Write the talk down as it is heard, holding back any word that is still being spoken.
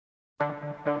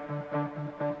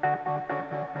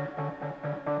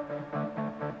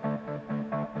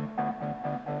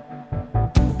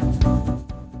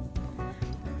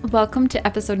Welcome to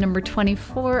episode number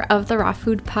 24 of the Raw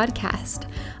Food Podcast.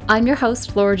 I'm your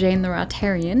host, Laura Jane the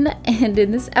Rawtarian, and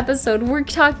in this episode, we're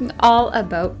talking all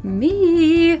about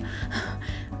me.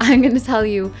 I'm going to tell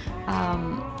you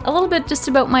a little bit just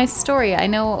about my story. I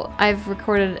know I've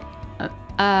recorded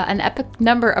an epic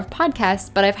number of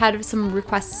podcasts, but I've had some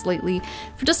requests lately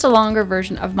for just a longer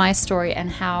version of my story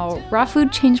and how raw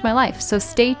food changed my life. So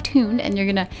stay tuned, and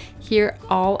you're going to hear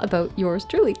all about yours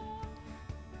truly.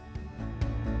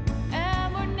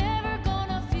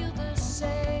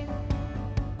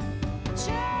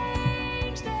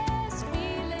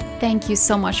 Thank you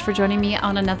so much for joining me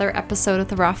on another episode of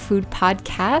the Raw Food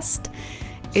Podcast.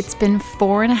 It's been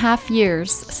 4.5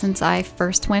 years since I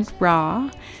first went raw,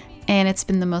 and it's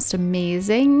been the most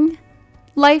amazing,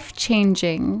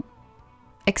 life-changing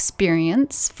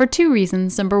experience for two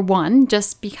reasons. Number one,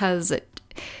 just because it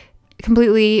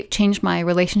completely changed my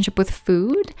relationship with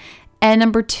food, and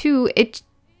number two, it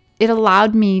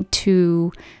allowed me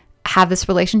to have this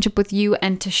relationship with you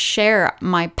and to share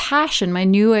my passion, my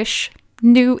newish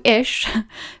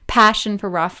passion for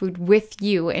raw food with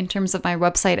you in terms of my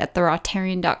website at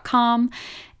therawtarian.com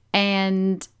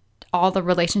and all the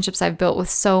relationships I've built with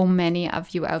so many of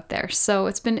you out there. So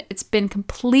it's been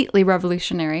completely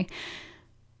revolutionary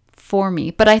for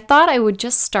me. But I thought I would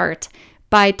just start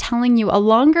by telling you a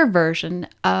longer version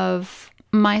of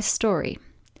my story.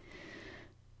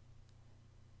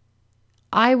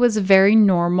 I was very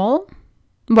normal.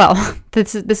 Well,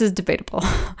 this is debatable,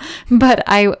 but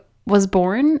I was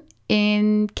born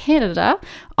in Canada,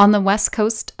 on the west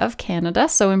coast of Canada,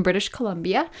 so in British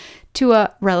Columbia, to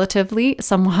a relatively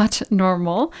somewhat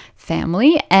normal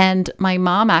family. And my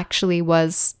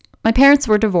parents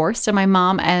were divorced, and my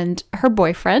mom and her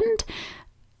boyfriend,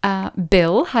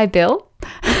 Bill, hi Bill.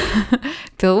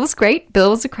 Bill was great.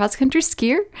 Bill was a cross-country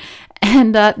skier,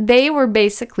 and they were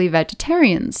basically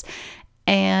vegetarians.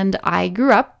 And I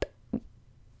grew up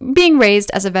being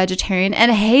raised as a vegetarian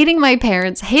and hating my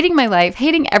parents, hating my life,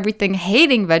 hating everything,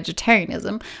 hating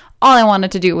vegetarianism. All I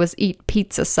wanted to do was eat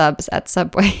pizza subs at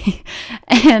Subway.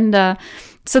 And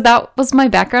so that was my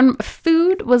background.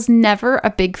 Food was never a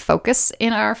big focus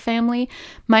in our family.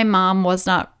 My mom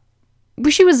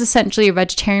she was essentially a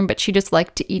vegetarian, but she just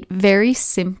liked to eat very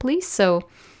simply. So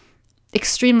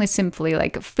extremely simply,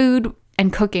 like food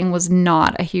and cooking was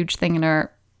not a huge thing in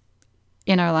our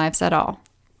lives at all.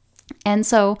 And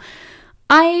so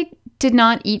I did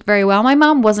not eat very well. My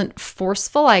mom wasn't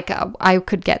forceful. Like I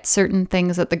could get certain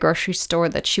things at the grocery store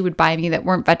that she would buy me that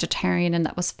weren't vegetarian, and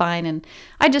that was fine. And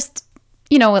I just,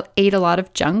 ate a lot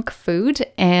of junk food,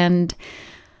 and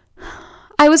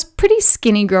I was pretty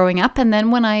skinny growing up. And then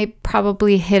when I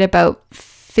probably hit about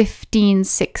 15,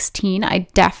 16, I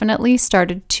definitely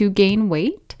started to gain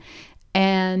weight.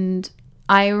 And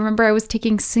I remember I was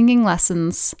taking singing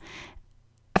lessons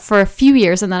for a few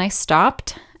years, and then I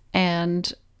stopped.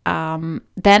 And then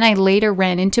I later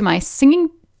ran into my singing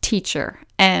teacher,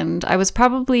 and I was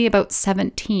probably about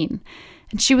 17.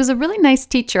 And she was a really nice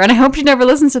teacher, and I hope she never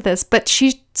listens to this, but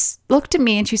she looked at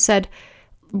me and she said,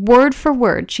 word for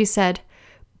word, she said,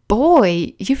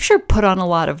 "Boy, you've sure put on a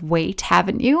lot of weight,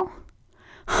 haven't you?"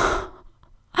 That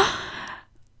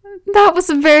was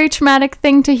a very traumatic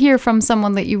thing to hear from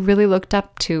someone that you really looked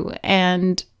up to.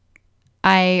 And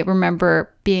I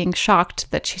remember being shocked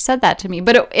that she said that to me.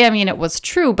 But it was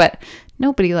true, but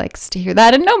nobody likes to hear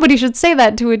that. And nobody should say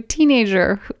that to a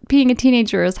teenager. Being a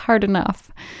teenager is hard enough.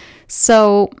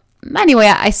 So anyway,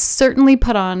 I certainly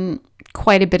put on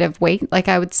quite a bit of weight. Like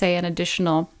I would say an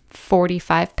additional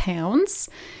 45 pounds.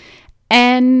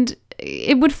 And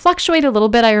it would fluctuate a little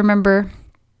bit. I remember,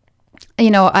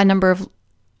 a number of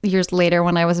years later,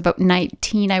 when I was about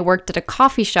 19, I worked at a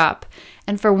coffee shop.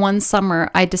 And for one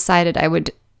summer, I decided I would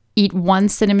eat one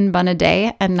cinnamon bun a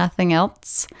day and nothing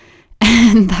else.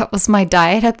 And that was my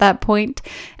diet at that point.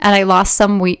 And I lost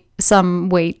some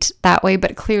weight that way,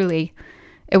 but clearly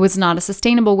it was not a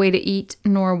sustainable way to eat,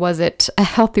 nor was it a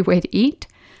healthy way to eat.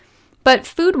 But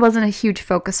food wasn't a huge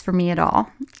focus for me at all.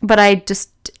 But I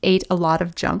just ate a lot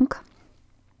of junk.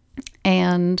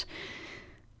 And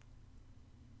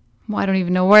I don't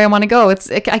even know where I want to go.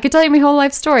 I could tell you my whole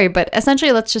life story, but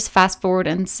essentially let's just fast forward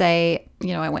and say,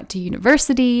 I went to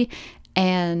university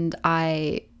and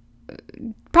I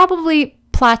probably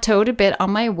plateaued a bit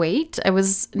on my weight. I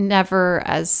was never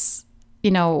as,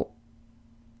 I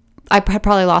had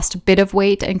probably lost a bit of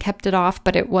weight and kept it off,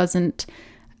 but I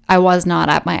was not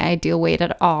at my ideal weight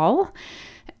at all.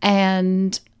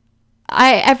 And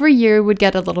I every year would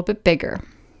get a little bit bigger.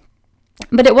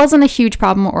 But it wasn't a huge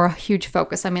problem or a huge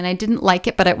focus. I mean, I didn't like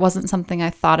it, but it wasn't something I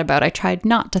thought about. I tried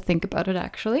not to think about it,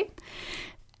 actually.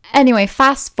 Anyway,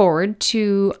 fast forward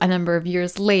to a number of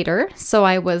years later. So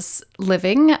I was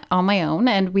living on my own,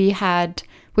 and we had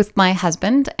with my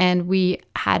husband, and we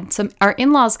had our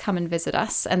in-laws come and visit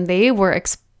us, and they were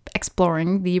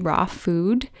exploring the raw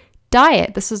food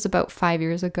diet. This was about 5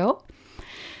 years ago.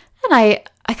 And I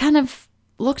kind of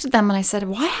looked at them and I said,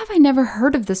 why have I never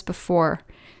heard of this before?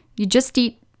 You just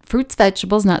eat fruits,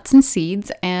 vegetables, nuts, and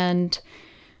seeds. And,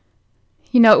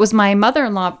 it was my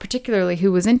mother-in-law particularly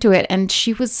who was into it. And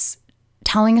she was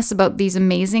telling us about these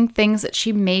amazing things that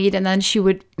she made. And then she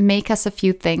would make us a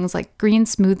few things like green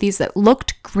smoothies that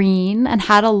looked green and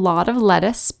had a lot of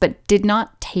lettuce, but did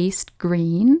not taste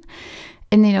green.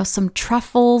 And, some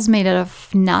truffles made out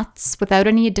of nuts without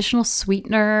any additional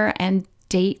sweetener and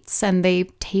dates, and they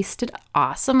tasted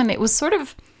awesome. And it was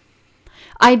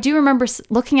I do remember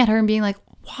looking at her and being like,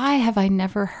 why have I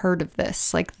never heard of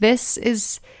this? Like, there's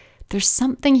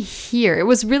something here. It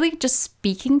was really just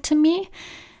speaking to me.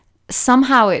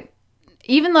 Somehow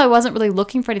even though I wasn't really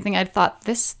looking for anything, I thought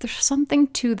there's something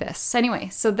to this. Anyway,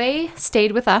 so they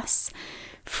stayed with us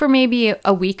for maybe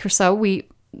a week or so. We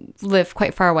live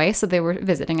quite far away, so they were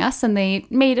visiting us, and they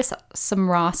made us some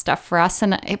raw stuff for us,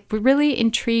 and it really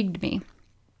intrigued me.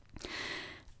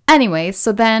 Anyway,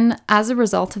 so then as a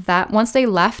result of that, once they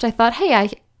left, I thought, hey,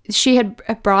 she had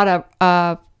brought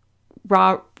a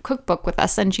raw cookbook with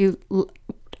us, and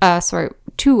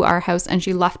to our house, and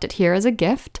she left it here as a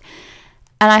gift.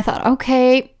 And I thought,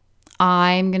 okay,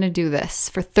 I'm going to do this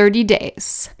for 30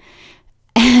 days.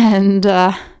 And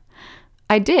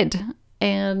I did.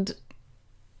 And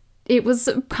it was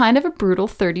kind of a brutal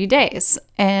 30 days.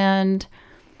 And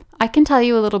I can tell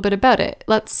you a little bit about it.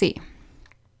 Let's see.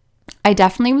 I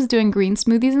definitely was doing green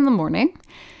smoothies in the morning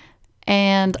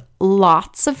and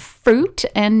lots of fruit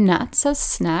and nuts as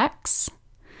snacks.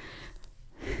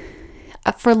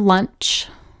 For lunch,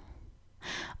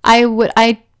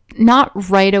 I not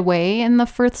right away in the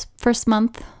first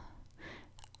month.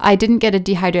 I didn't get a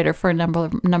dehydrator for a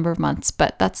number of months,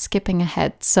 but that's skipping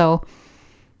ahead. So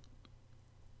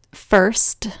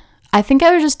first, I think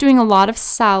I was just doing a lot of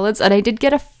salads, and I did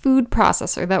get a food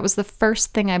processor. That was the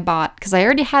first thing I bought because I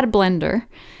already had a blender,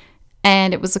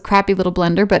 and it was a crappy little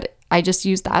blender, but I just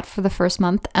used that for the first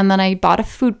month. And then I bought a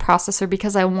food processor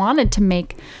because I wanted to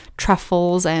make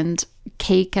truffles and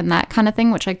cake and that kind of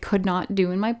thing, which I could not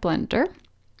do in my blender.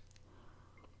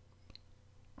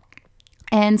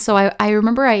 And so I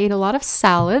remember I ate a lot of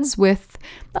salads with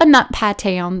a nut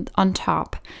pate on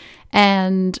top,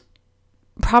 and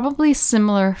probably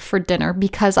similar for dinner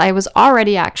because I was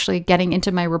already actually getting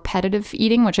into my repetitive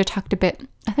eating, which I talked a bit,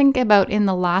 I think, about in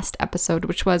the last episode,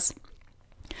 which was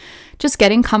just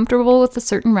getting comfortable with a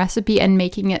certain recipe and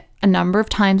making it a number of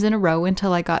times in a row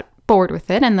until I got bored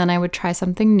with it, and then I would try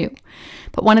something new.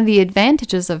 But one of the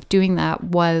advantages of doing that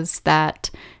was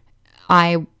that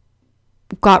I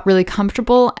got really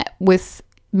comfortable with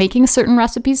making certain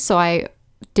recipes, so I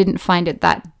didn't find it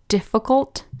that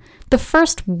difficult the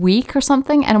first week or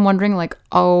something, and I'm wondering like,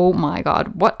 oh my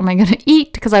God, what am I going to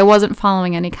eat? Because I wasn't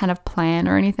following any kind of plan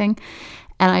or anything,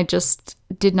 and I just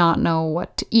did not know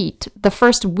what to eat. The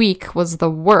first week was the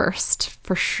worst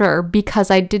for sure because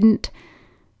I did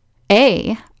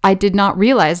not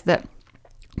realize that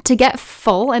to get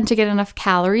full and to get enough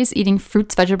calories eating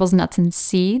fruits, vegetables, nuts, and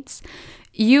seeds,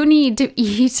 you need to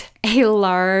eat a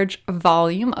large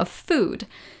volume of food.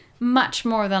 Much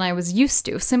more than I was used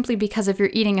to, simply because if you're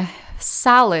eating a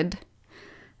salad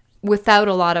without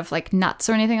a lot of like nuts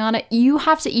or anything on it, you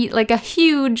have to eat like a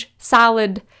huge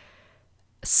salad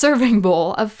serving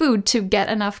bowl of food to get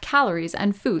enough calories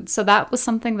and food. So that was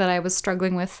something that I was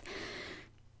struggling with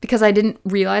because I didn't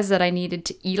realize that I needed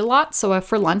to eat a lot. So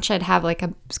for lunch, I'd have like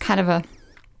a kind of a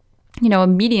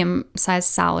medium-sized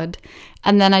salad.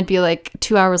 And then I'd be like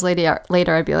 2 hours later,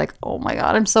 I'd be like, oh my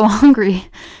God, I'm so hungry.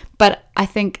 But I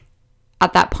think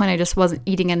at that point, I just wasn't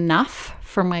eating enough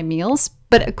for my meals.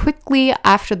 But quickly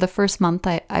after the first month,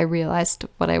 I realized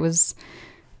what I was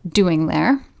doing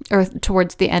there. Or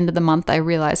towards the end of the month, I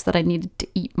realized that I needed to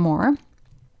eat more.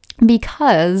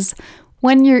 Because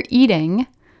when you're eating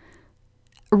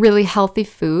really healthy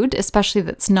food, especially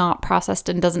that's not processed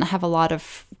and doesn't have a lot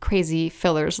of crazy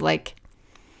fillers, like,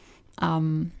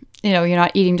 you're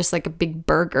not eating just like a big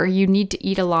burger. You need to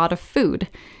eat a lot of food.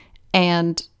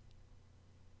 And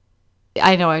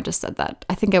I know I just said that.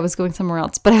 I think I was going somewhere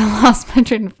else, but I lost my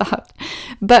train of thought.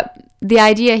 But the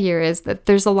idea here is that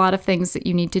there's a lot of things that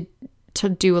you need to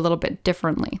do a little bit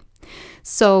differently.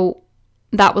 So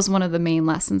that was one of the main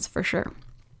lessons for sure.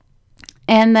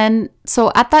 And then,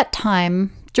 so at that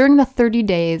time, during the 30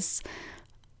 days,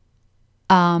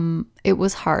 it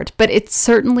was hard, but it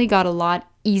certainly got a lot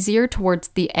easier towards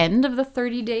the end of the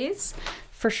 30 days,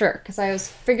 for sure, because I was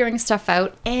figuring stuff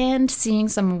out and seeing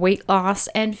some weight loss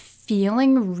and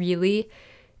feeling really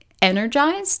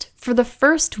energized. For the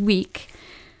first week,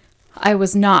 I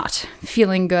was not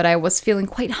feeling good. I was feeling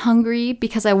quite hungry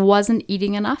because I wasn't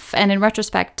eating enough. And in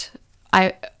retrospect,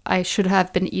 I should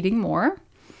have been eating more.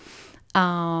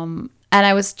 And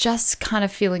I was just kind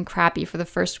of feeling crappy for the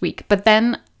first week. But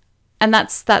then, and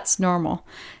that's normal.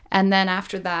 And then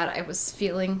after that, I was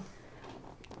feeling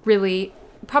really,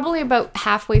 probably about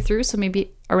halfway through, so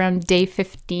maybe around day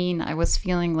 15, I was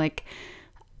feeling like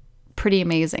pretty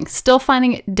amazing. Still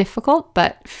finding it difficult,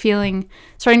 but starting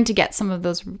to get some of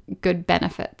those good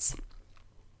benefits.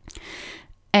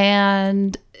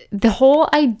 And the whole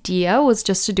idea was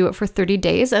just to do it for 30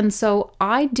 days. And so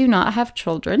I do not have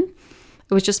children.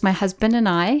 It was just my husband and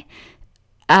I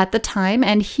at the time.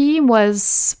 And he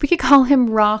was, we could call him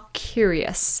raw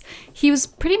curious. He was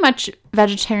pretty much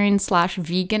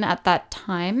vegetarian/vegan at that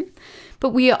time. But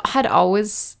we had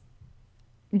always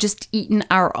just eaten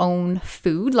our own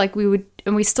food. Like we would,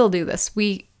 and we still do this.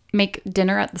 We make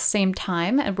dinner at the same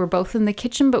time and we're both in the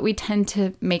kitchen, but we tend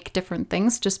to make different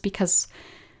things just because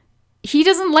he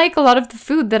doesn't like a lot of the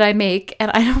food that I make.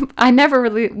 And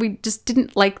we just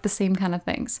didn't like the same kind of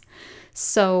things.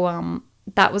 So,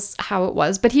 that was how it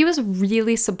was. But he was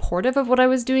really supportive of what I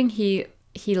was doing. He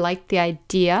liked the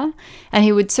idea and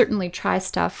he would certainly try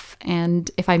stuff. And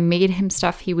if I made him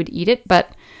stuff, he would eat it.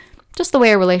 But just the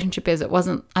way our relationship is,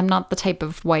 I'm not the type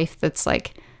of wife that's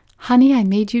like, honey, I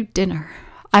made you dinner.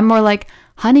 I'm more like,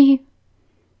 honey,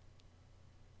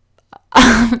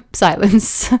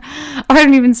 silence. Or I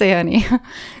don't even say honey.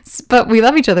 But we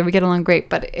love each other. We get along great.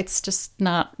 But it's just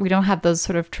not, we don't have those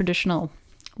sort of traditional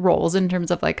roles in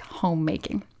terms of like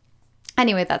homemaking.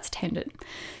 Anyway, that's a tangent.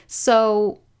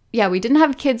 So yeah, we didn't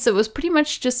have kids. So it was pretty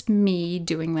much just me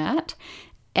doing that.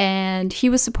 And he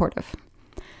was supportive.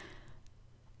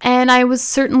 And I was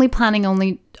certainly planning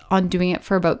only on doing it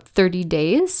for about 30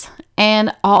 days.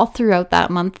 And all throughout that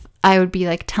month, I would be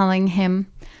like telling him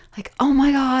like, oh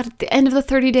my God, at the end of the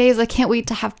 30 days, I can't wait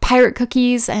to have pirate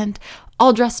cookies and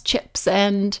all dressed chips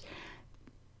and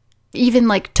even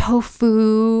like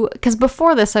tofu. Because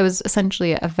before this, I was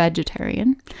essentially a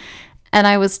vegetarian. And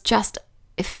I was just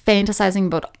fantasizing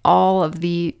about all of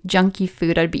the junky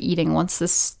food I'd be eating once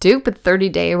this stupid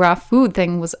 30-day raw food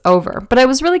thing was over. But I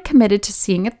was really committed to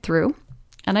seeing it through.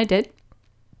 And I did.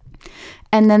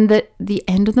 And then the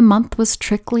end of the month was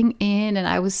trickling in, and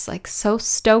I was like so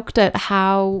stoked at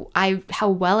how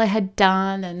well I had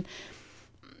done and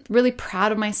really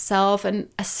proud of myself. And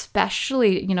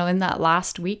especially, in that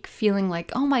last week, feeling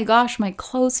like, oh my gosh, my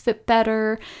clothes fit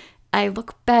better. I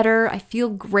look better. I feel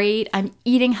great. I'm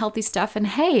eating healthy stuff. And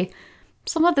hey,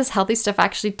 some of this healthy stuff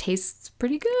actually tastes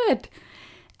pretty good.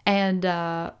 And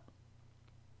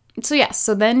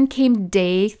so then came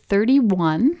day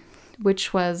 31,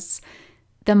 which was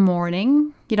the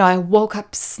morning. I woke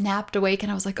up, snapped awake,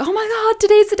 and I was like, oh my God,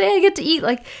 today's the day I get to eat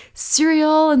like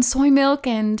cereal and soy milk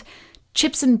and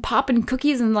chips and pop and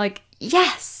cookies, and like,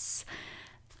 yes.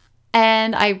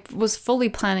 And I was fully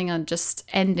planning on just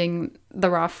ending the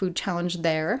raw food challenge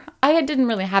there. I didn't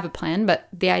really have a plan, but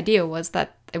the idea was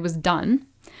that it was done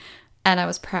and I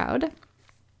was proud.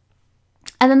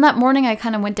 And then that morning I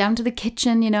kind of went down to the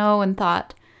kitchen, and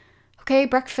thought, okay,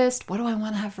 breakfast, what do I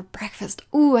want to have for breakfast?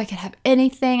 Ooh, I could have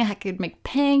anything. I could make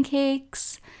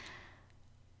pancakes.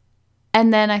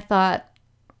 And then I thought,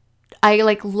 I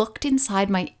like looked inside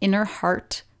my inner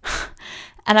heart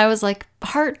and I was like,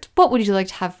 heart, what would you like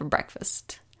to have for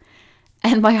breakfast?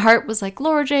 And my heart was like,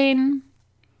 Laura Jane,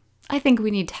 I think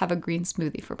we need to have a green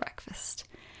smoothie for breakfast.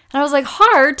 And I was like,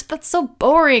 heart, that's so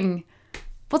boring.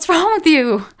 What's wrong with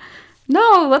you?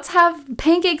 No, let's have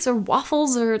pancakes or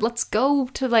waffles, or let's go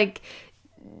to like,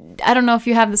 I don't know if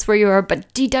you have this where you are,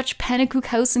 but Die Dutch Pannenkoek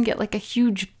House and get like a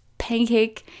huge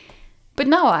pancake. But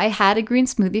no, I had a green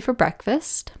smoothie for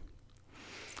breakfast.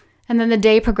 And then the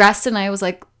day progressed and I was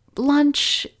like,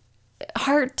 lunch,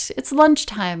 heart, it's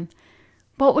lunchtime.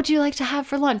 What would you like to have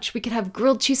for lunch? We could have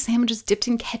grilled cheese sandwiches dipped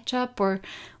in ketchup, or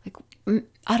like,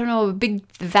 I don't know, a big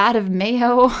vat of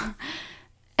mayo.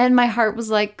 And my heart was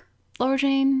like, Laura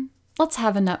Jane, let's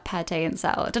have a nut pate and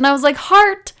salad. And I was like,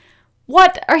 heart,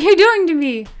 what are you doing to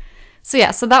me?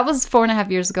 So that was 4.5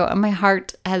 years ago. And my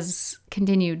heart has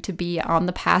continued to be on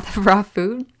the path of raw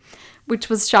food, which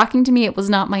was shocking to me. It was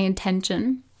not my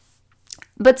intention.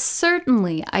 But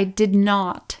certainly I did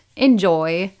not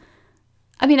enjoy.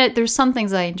 I mean, there's some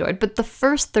things I enjoyed, but the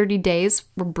first 30 days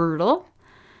were brutal.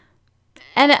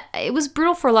 And it was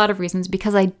brutal for a lot of reasons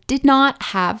because I did not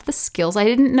have the skills. I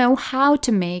didn't know how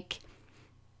to make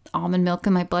almond milk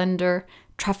in my blender,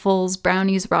 truffles,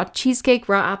 brownies, raw cheesecake,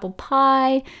 raw apple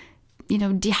pie,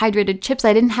 dehydrated chips.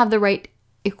 I didn't have the right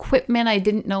equipment. I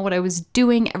didn't know what I was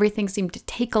doing. Everything seemed to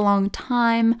take a long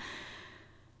time.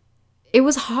 It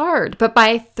was hard, but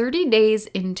by 30 days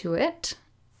into it,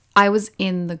 I was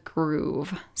in the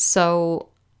groove. So,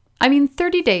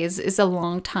 30 days is a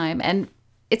long time, and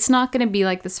it's not going to be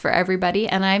like this for everybody.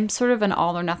 And I'm sort of an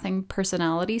all or nothing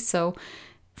personality. So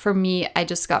for me, I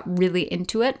just got really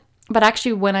into it. But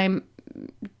actually, when I'm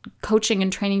coaching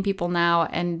and training people now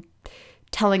and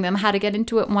telling them how to get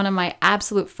into it, one of my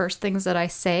absolute first things that I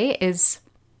say is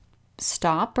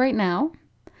stop right now.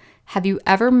 Have you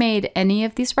ever made any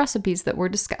of these recipes that we're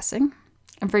discussing?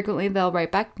 And frequently they'll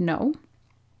write back, no.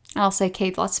 I'll say,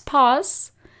 okay, let's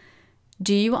pause.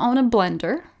 Do you own a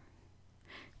blender?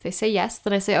 If they say yes,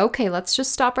 then I say, okay, let's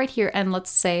just stop right here and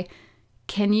let's say,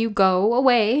 can you go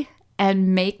away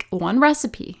and make one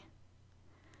recipe?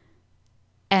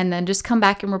 And then just come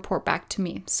back and report back to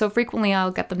me. So frequently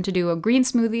I'll get them to do a green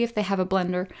smoothie if they have a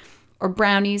blender, or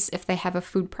brownies if they have a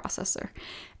food processor.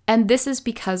 And this is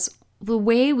because the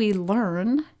way we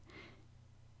learn,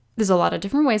 there's a lot of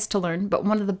different ways to learn, but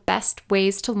one of the best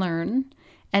ways to learn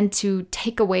and to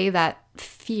take away that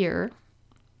fear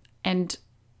and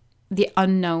the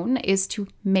unknown is to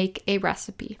make a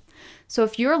recipe. So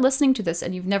if you're listening to this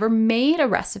and you've never made a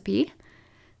recipe,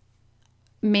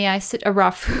 a raw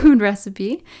food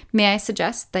recipe, may I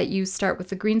suggest that you start with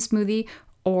the green smoothie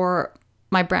or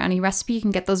my brownie recipe. You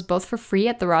can get those both for free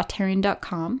at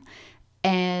therawtarian.com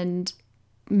and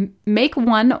make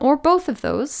one or both of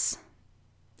those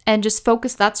and just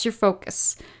focus. That's your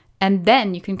focus. And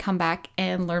then you can come back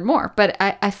and learn more. But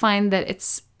I find that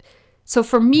so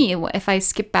for me, if I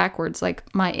skip backwards,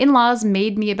 like my in-laws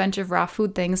made me a bunch of raw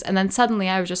food things and then suddenly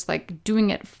I was just like doing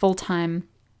it full time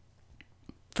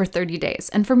for 30 days.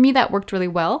 And for me, that worked really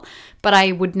well, but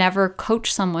I would never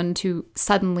coach someone to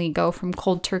suddenly go from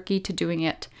cold turkey to doing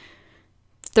it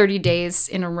 30 days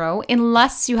in a row,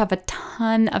 unless you have a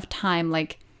ton of time,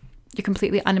 like you're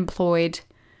completely unemployed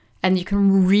and you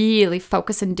can really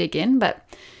focus and dig in, but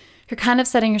you're kind of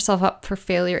setting yourself up for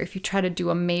failure if you try to do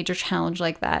a major challenge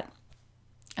like that.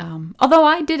 Although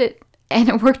I did it and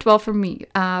it worked well for me,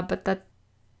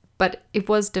 but it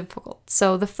was difficult.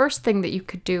 So the first thing that you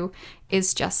could do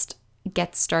is just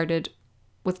get started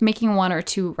with making one or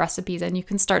two recipes, and you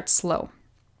can start slow.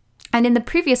 And in the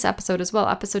previous episode as well,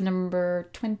 episode number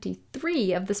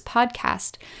 23 of this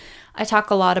podcast, I talk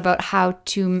a lot about how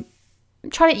to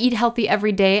try to eat healthy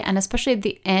every day. And especially at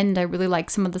the end, I really like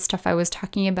some of the stuff I was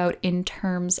talking about in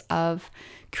terms of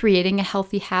creating a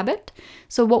healthy habit.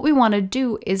 So what we want to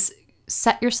do is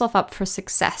set yourself up for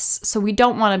success. So we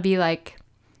don't want to be like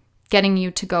getting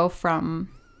you to go from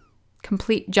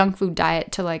complete junk food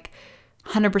diet to like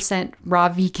 100% raw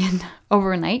vegan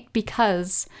overnight,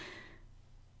 because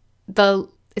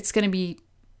it's going to be,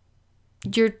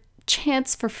 your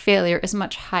chance for failure is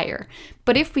much higher.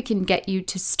 But if we can get you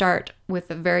to start with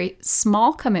a very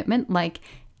small commitment, like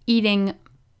eating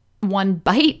one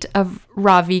bite of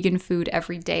raw vegan food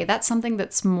every day, that's something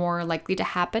that's more likely to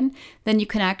happen. Then you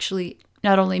can actually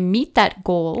not only meet that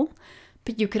goal,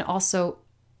 but you can also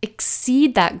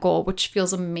exceed that goal, which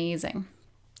feels amazing.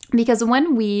 Because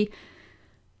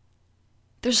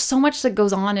there's so much that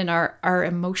goes on in our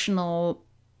emotional,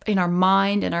 in our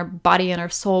mind, in our body, and our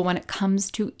soul when it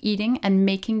comes to eating and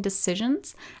making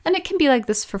decisions. And it can be like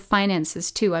this for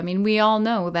finances too. I mean, we all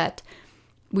know that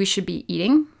we should be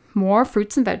eating more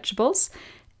fruits and vegetables.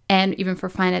 And even for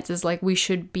finances, like we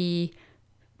should be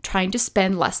trying to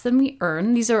spend less than we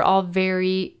earn. These are all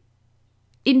very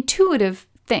intuitive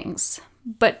things.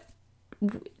 But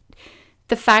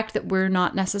the fact that we're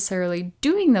not necessarily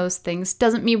doing those things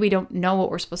doesn't mean we don't know what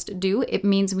we're supposed to do. It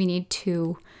means we need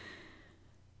to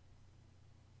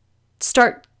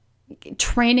start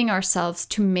training ourselves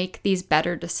to make these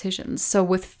better decisions. So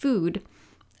with food,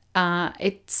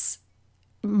 it's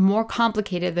more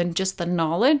complicated than just the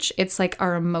knowledge. It's like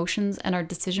our emotions and our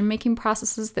decision-making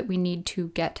processes that we need to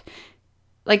get.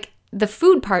 Like the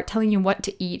food part, telling you what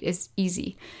to eat, is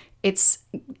easy. It's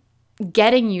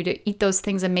getting you to eat those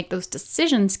things and make those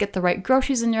decisions, get the right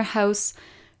groceries in your house.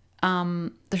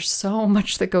 There's so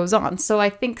much that goes on. So I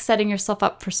think setting yourself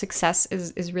up for success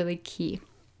is really key.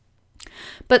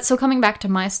 But so coming back to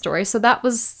my story, so I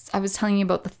was telling you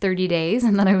about the 30 days,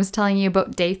 and then I was telling you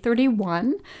about day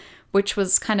 31, which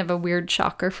was kind of a weird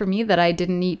shocker for me that I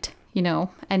didn't eat,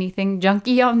 anything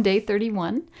junky on day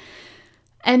 31.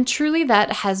 And truly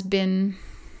that has been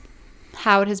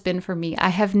how it has been for me. I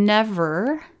have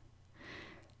never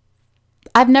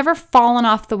I've never fallen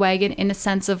off the wagon in a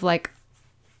sense of like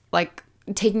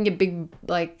taking a big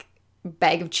like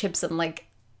bag of chips and like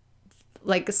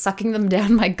sucking them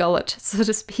down my gullet, so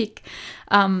to speak.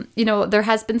 There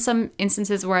has been some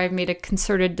instances where I've made a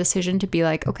concerted decision to be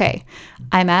like, okay,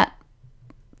 I'm at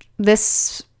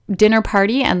this dinner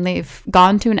party and they've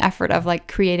gone to an effort of like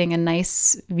creating a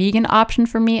nice vegan option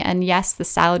for me. And yes, the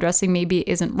salad dressing maybe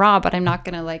isn't raw, but I'm not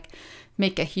going to like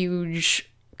make a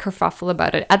huge kerfuffle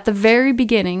about it. At the very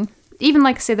beginning, even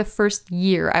like say the first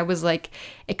year, I was like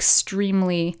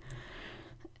extremely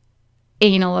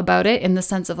anal about it in the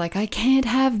sense of like, I can't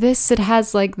have this. It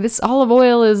has like this olive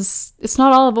oil it's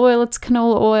not olive oil, it's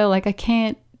canola oil. Like I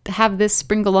can't have this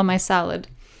sprinkled on my salad,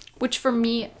 which for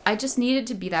me, I just needed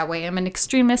to be that way. I'm an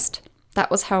extremist.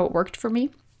 That was how it worked for me.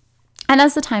 And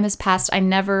as the time has passed, I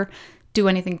never do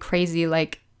anything crazy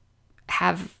like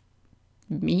have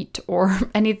meat or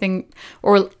anything,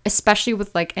 or especially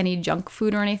with like any junk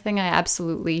food or anything. I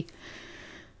absolutely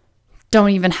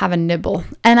don't even have a nibble.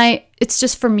 And it's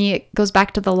just for me, it goes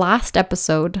back to the last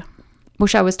episode,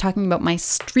 which I was talking about my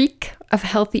streak of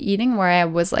healthy eating, where I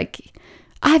was like,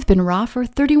 I've been raw for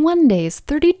 31 days,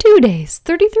 32 days,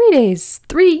 33 days,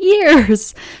 3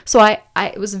 years. So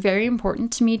it was very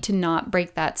important to me to not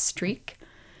break that streak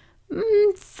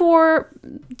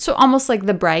so almost like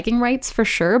the bragging rights for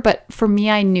sure. But for me,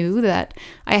 I knew that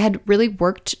I had really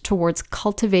worked towards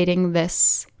cultivating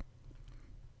this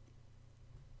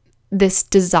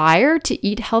desire to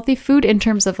eat healthy food in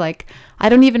terms of like, I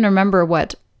don't even remember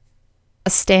what a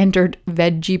standard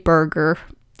veggie burger,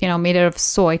 made out of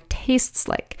soy tastes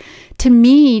like. To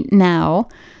me now,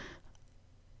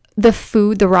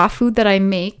 the raw food that I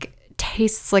make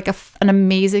tastes like an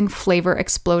amazing flavor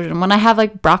explosion. When I have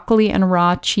like broccoli and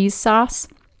raw cheese sauce,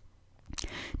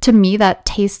 to me that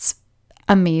tastes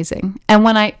amazing.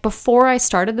 And before I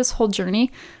started this whole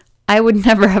journey, I would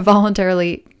never have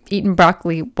voluntarily eaten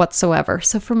broccoli whatsoever.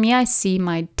 So for me, I see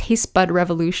my taste bud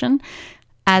revolution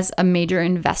as a major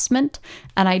investment,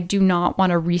 and I do not want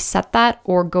to reset that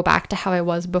or go back to how I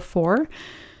was before.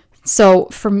 So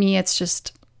for me, it's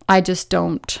just, I just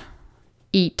don't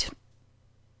eat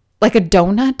like a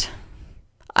donut.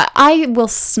 I will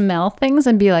smell things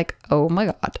and be like, oh my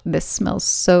God, this smells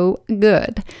so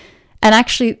good. And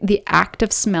actually the act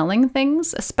of smelling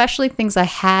things, especially things I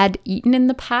had eaten in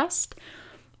the past,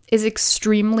 is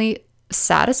extremely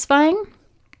satisfying.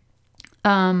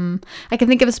 I can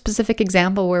think of a specific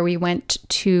example where we went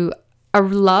to a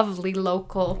lovely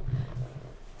local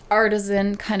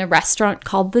artisan kind of restaurant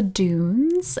called The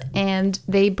Dunes, and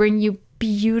they bring you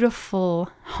beautiful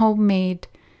homemade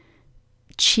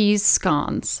cheese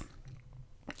scones.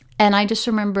 And I just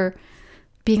remember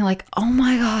being like, oh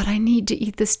my God, I need to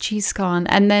eat this cheese scone.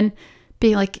 And then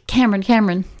being like,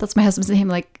 Cameron, that's my husband's name,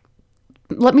 like,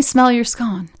 let me smell your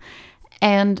scone.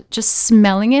 And just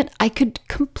smelling it, I could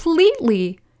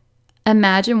completely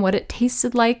imagine what it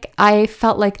tasted like. I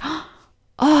felt like, oh,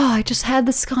 I just had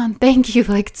the scone. Thank you.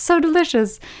 Like, it's so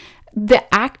delicious.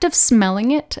 The act of smelling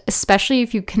it, especially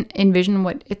if you can envision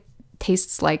what it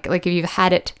tastes like if you've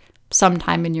had it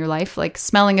sometime in your life, like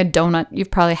smelling a donut,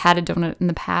 you've probably had a donut in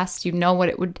the past, you know what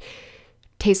it would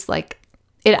taste like.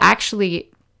 It actually,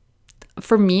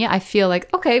 for me, I feel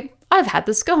like, okay, I've had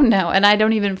the scone now, and I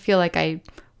don't even feel like I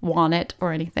want it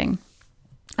or anything.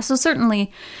 So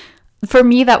certainly for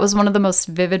me, that was one of the most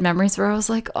vivid memories where I was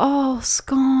like, oh,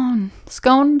 scone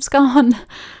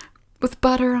with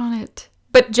butter on it.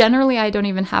 But generally, I don't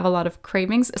even have a lot of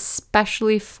cravings,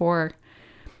 especially for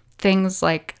things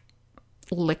like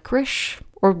licorice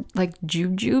or like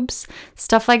jujubes.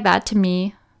 Stuff like that to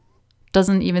me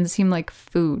doesn't even seem like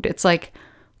food. It's like,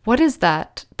 what is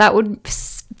that? That would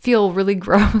feel really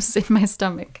gross in my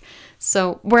stomach.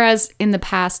 So whereas in the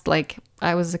past, like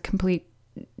I was a complete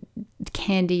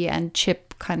candy and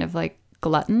chip kind of like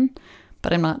glutton,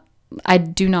 but I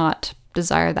do not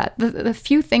desire that. The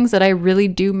few things that I really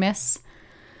do miss,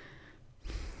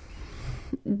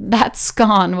 that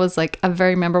scone was like a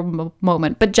very memorable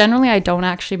moment. But generally I don't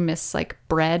actually miss like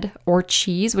bread or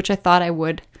cheese, which I thought I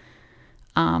would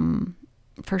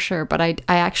for sure, but I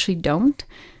actually don't.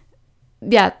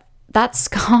 Yeah, that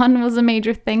scone was a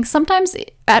major thing. Sometimes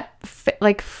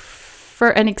for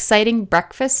an exciting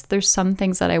breakfast, there's some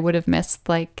things that I would have missed,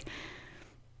 like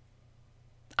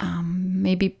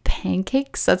maybe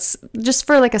pancakes. That's just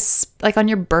for like on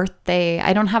your birthday.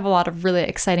 I don't have a lot of really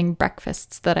exciting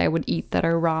breakfasts that I would eat that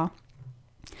are raw.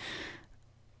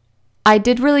 I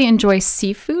did really enjoy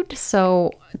seafood,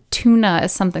 so tuna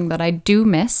is something that I do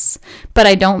miss, but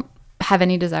I don't have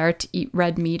any desire to eat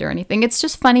red meat or anything. It's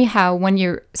just funny how when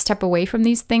you step away from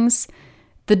these things,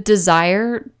 the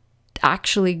desire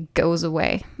actually goes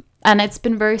away. And it's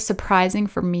been very surprising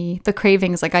for me, the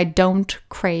cravings. Like, I don't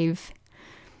crave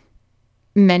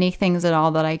many things at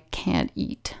all that I can't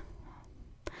eat.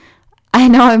 I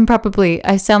know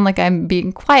I sound like I'm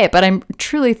being quiet, but I'm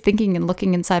truly thinking and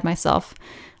looking inside myself.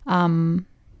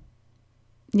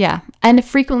 Yeah. And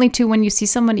frequently too, when you see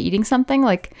someone eating something,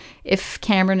 like if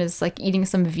Cameron is like eating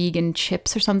some vegan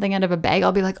chips or something out of a bag,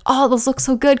 I'll be like, oh, those look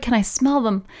so good. Can I smell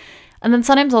them? And then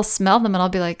sometimes I'll smell them and I'll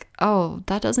be like, oh,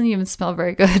 that doesn't even smell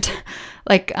very good.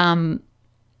 Like,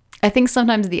 I think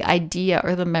sometimes the idea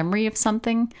or the memory of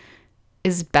something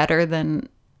is better than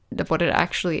what it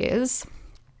actually is.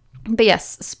 But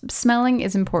yes, smelling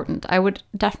is important. I would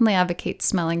definitely advocate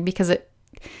smelling because it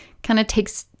kind of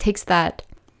takes that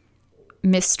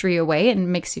mystery away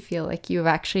and makes you feel like you have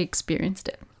actually experienced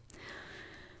it.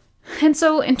 And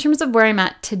so in terms of where I'm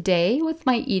at today with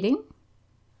my eating,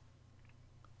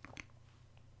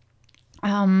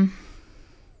 I'm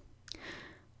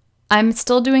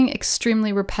still doing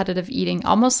extremely repetitive eating,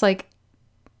 almost like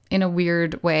in a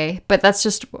weird way, but that's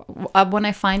just when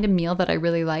I find a meal that I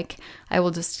really like, I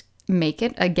will just make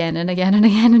it again and again and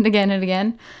again and again and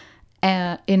again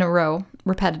in a row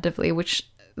repetitively, which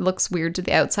looks weird to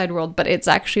the outside world, but it's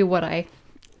actually what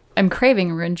I'm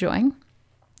craving or enjoying.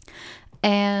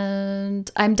 And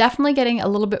I'm definitely getting a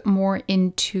little bit more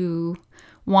into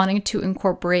wanting to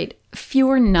incorporate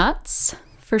fewer nuts,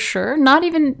 for sure. Not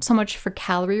even so much for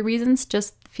calorie reasons,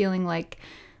 just feeling like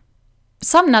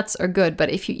some nuts are good, but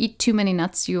if you eat too many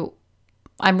nuts,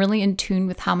 I'm really in tune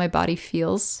with how my body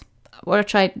feels,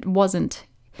 which I wasn't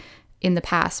in the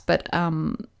past, but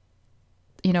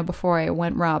before I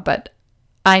went raw, but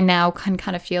I now can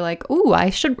kind of feel like, ooh,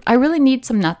 I really need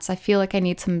some nuts. I feel like I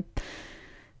need some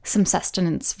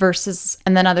sustenance versus,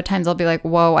 and then other times I'll be like,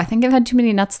 whoa, I think I've had too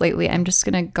many nuts lately. I'm just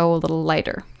going to go a little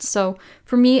lighter. So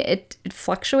for me, it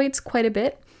fluctuates quite a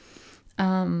bit.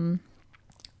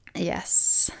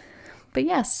 Yes. But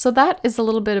yes, so that is a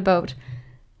little bit about,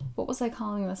 what was I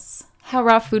calling this? How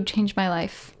raw food changed my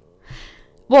life.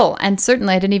 Well, and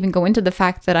certainly I didn't even go into the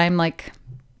fact that I'm like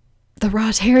the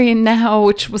rawtarian now,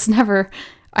 which was never,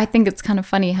 I think it's kind of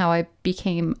funny how I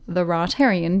became the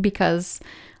rawtarian because,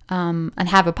 and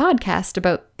have a podcast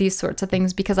about these sorts of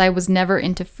things because I was never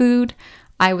into food.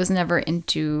 I was never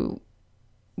into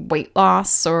weight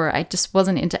loss, or I just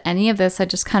wasn't into any of this. It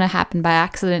just kind of happened by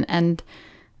accident. And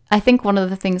I think one of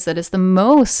the things that is the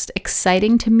most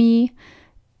exciting to me,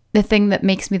 the thing that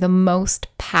makes me the most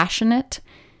passionate,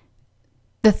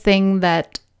 the thing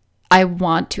that I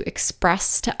want to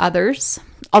express to others,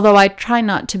 although I try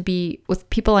not to be, with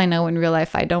people I know in real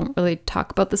life, I don't really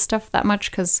talk about this stuff that much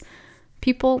because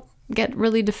people get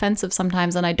really defensive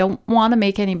sometimes and I don't want to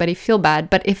make anybody feel bad.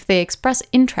 But if they express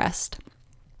interest,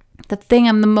 the thing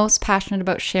I'm the most passionate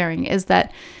about sharing is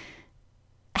that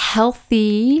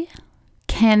healthy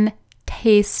can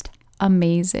taste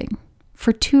amazing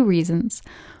for two reasons.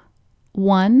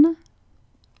 One,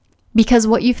 because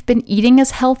what you've been eating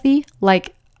is healthy,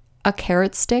 like a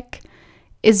carrot stick,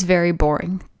 is very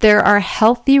boring. There are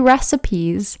healthy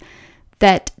recipes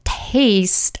that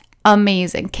taste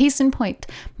amazing. Case in point,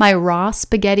 my raw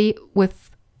spaghetti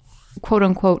with quote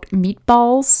unquote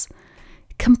meatballs,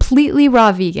 completely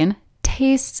raw vegan,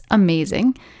 tastes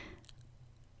amazing.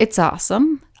 It's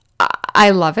awesome. I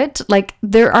love it. Like,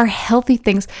 there are healthy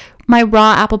things. My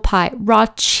raw apple pie, raw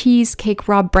cheesecake,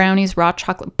 raw brownies, raw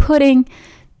chocolate pudding.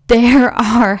 There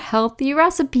are healthy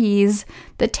recipes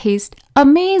that taste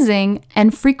amazing,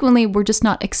 and frequently we're just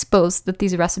not exposed that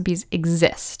these recipes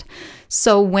exist.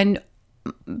 So when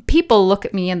people look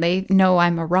at me and they know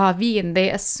I'm a raw vegan, they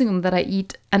assume that I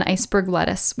eat an iceberg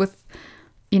lettuce with,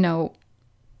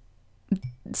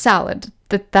 salad,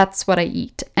 that's what I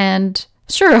eat. And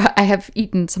sure, I have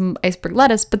eaten some iceberg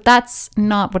lettuce, but that's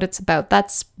not what it's about.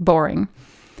 That's boring.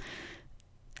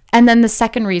 And then the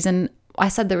second reason, I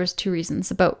said there was two reasons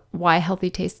about why healthy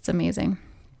tastes amazing.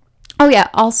 Oh yeah,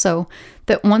 also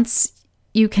that once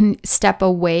you can step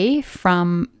away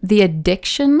from the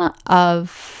addiction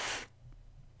of,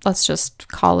 let's just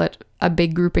call it a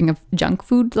big grouping of junk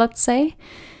food, let's say.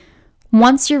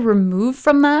 Once you're removed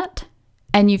from that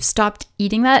and you've stopped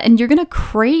eating that, and you're going to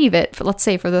crave it, for, let's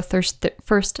say, for the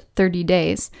first 30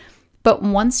 days. But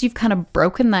once you've kind of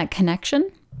broken that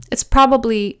connection, it's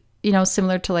probably,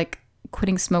 similar to like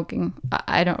quitting smoking.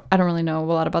 I don't really know a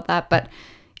lot about that, but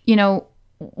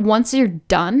once you're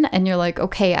done and you're like,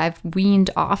 okay, I've weaned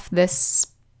off this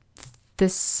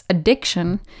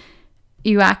addiction,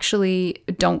 you actually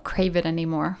don't crave it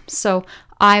anymore. So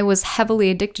I was heavily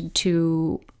addicted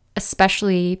to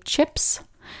especially chips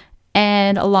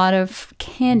and a lot of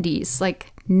candies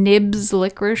like Nibs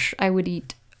licorice. I would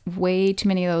eat way too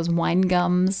many of those wine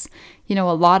gums, a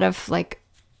lot of like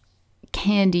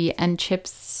candy and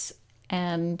chips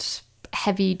and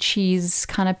heavy cheese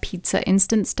kind of pizza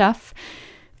instant stuff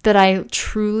that I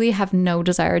truly have no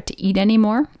desire to eat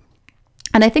anymore.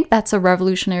 And I think that's a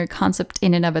revolutionary concept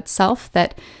in and of itself,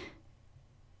 that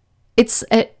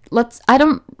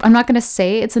I'm not going to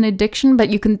say it's an addiction, but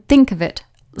you can think of it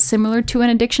similar to an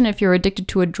addiction. If you're addicted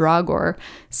to a drug or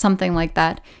something like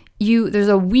that, there's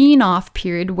a wean off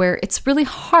period where it's really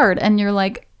hard, and you're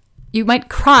like, you might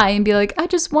cry and be like, I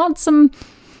just want some,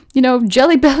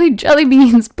 Jelly Belly jelly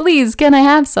beans, please, can I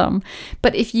have some?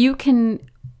 But if you can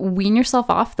wean yourself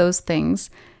off those things,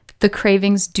 the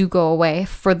cravings do go away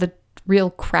for the real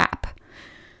crap.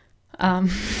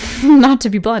 Not to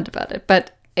be blunt about it,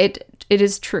 but it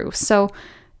is true. So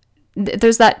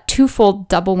there's that twofold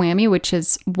double whammy, which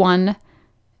is, one,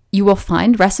 you will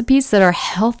find recipes that are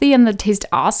healthy and that taste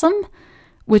awesome,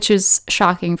 which is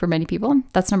shocking for many people.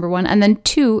 That's number one. And then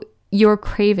two, your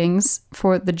cravings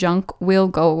for the junk will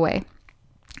go away,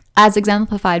 as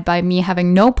exemplified by me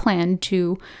having no plan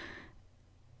to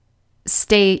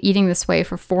stay eating this way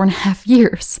for 4.5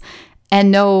 years and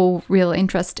no real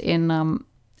interest in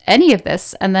any of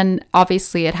this. And then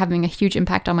obviously it having a huge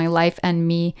impact on my life, and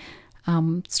me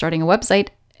starting a website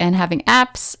and having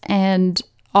apps and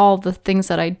all the things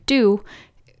that I do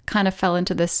kind of fell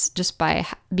into this just by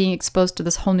being exposed to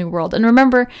this whole new world. And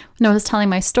remember, when I was telling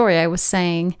my story, I was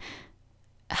saying,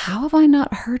 how have I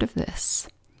not heard of this?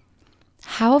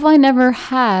 How have I never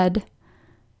had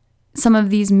some of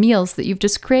these meals that you've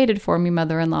just created for me,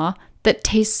 mother-in-law, that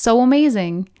taste so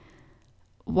amazing?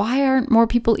 Why aren't more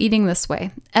people eating this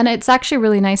way? And it's actually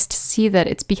really nice to see that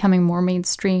it's becoming more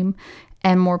mainstream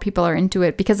and more people are into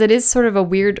it, because it is sort of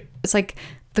it's like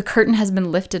the curtain has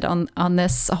been lifted on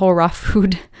this whole raw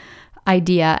food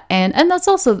idea. And that's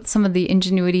also some of the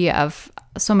ingenuity of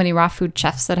so many raw food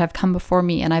chefs that have come before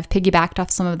me, and I've piggybacked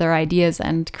off some of their ideas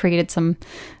and created some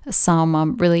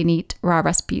really neat raw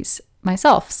recipes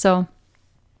myself. So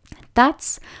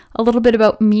that's a little bit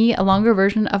about me, a longer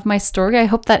version of my story. I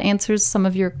hope that answers some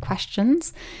of your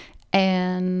questions.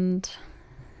 And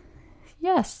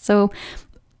yes,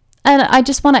 and I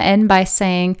just want to end by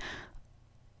saying,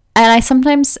 and I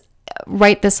sometimes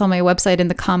write this on my website in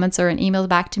the comments or in emails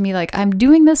back to me, like, I'm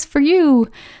doing this for you.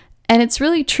 And it's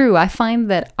really true. I find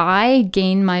that I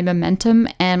gain my momentum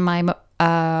and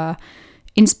my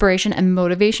inspiration and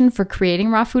motivation for creating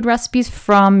raw food recipes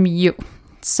from you.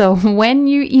 So when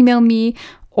you email me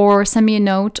or send me a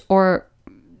note or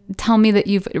tell me that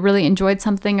you've really enjoyed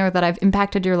something or that I've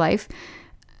impacted your life,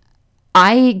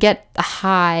 I get a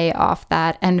high off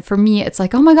that. And for me, it's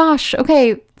like, oh my gosh,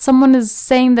 okay, someone is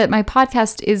saying that my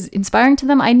podcast is inspiring to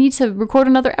them. I need to record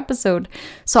another episode.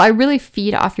 So I really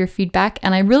feed off your feedback,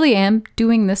 and I really am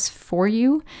doing this for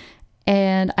you.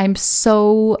 And I'm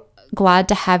so glad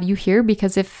to have you here,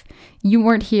 because if you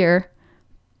weren't here,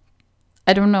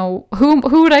 I don't know, who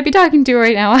would I be talking to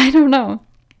right now? I don't know.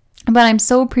 But I'm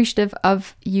so appreciative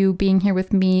of you being here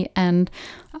with me and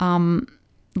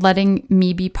letting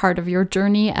me be part of your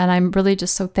journey. And I'm really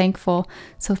just so thankful.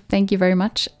 So thank you very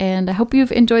much. And I hope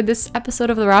you've enjoyed this episode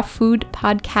of the Raw Food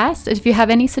Podcast. If you have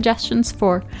any suggestions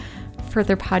for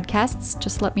further podcasts,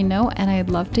 just let me know, and I'd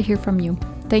love to hear from you.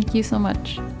 Thank you so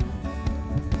much.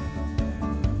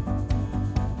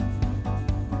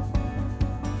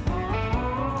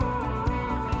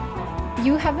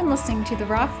 You have been listening to the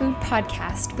Raw Food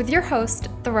Podcast with your host,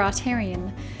 The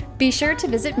Rawtarian. Be sure to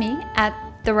visit me at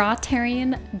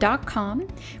therawtarian.com,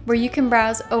 where you can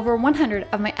browse over 100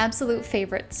 of my absolute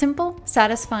favorite simple,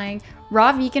 satisfying,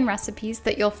 raw vegan recipes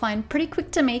that you'll find pretty quick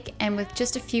to make and with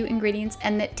just a few ingredients,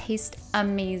 and that taste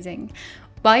amazing.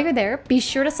 While you're there, be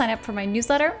sure to sign up for my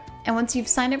newsletter, and once you've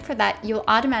signed up for that, you'll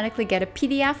automatically get a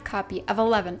PDF copy of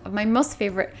 11 of my most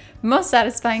favorite, most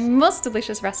satisfying, most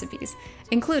delicious recipes,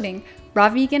 including raw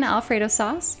vegan Alfredo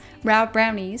sauce, raw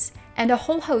brownies, and a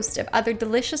whole host of other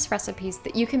delicious recipes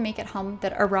that you can make at home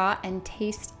that are raw and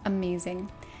taste amazing.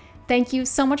 Thank you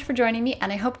so much for joining me,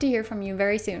 and I hope to hear from you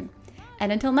very soon.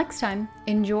 And until next time,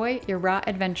 enjoy your raw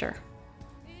adventure.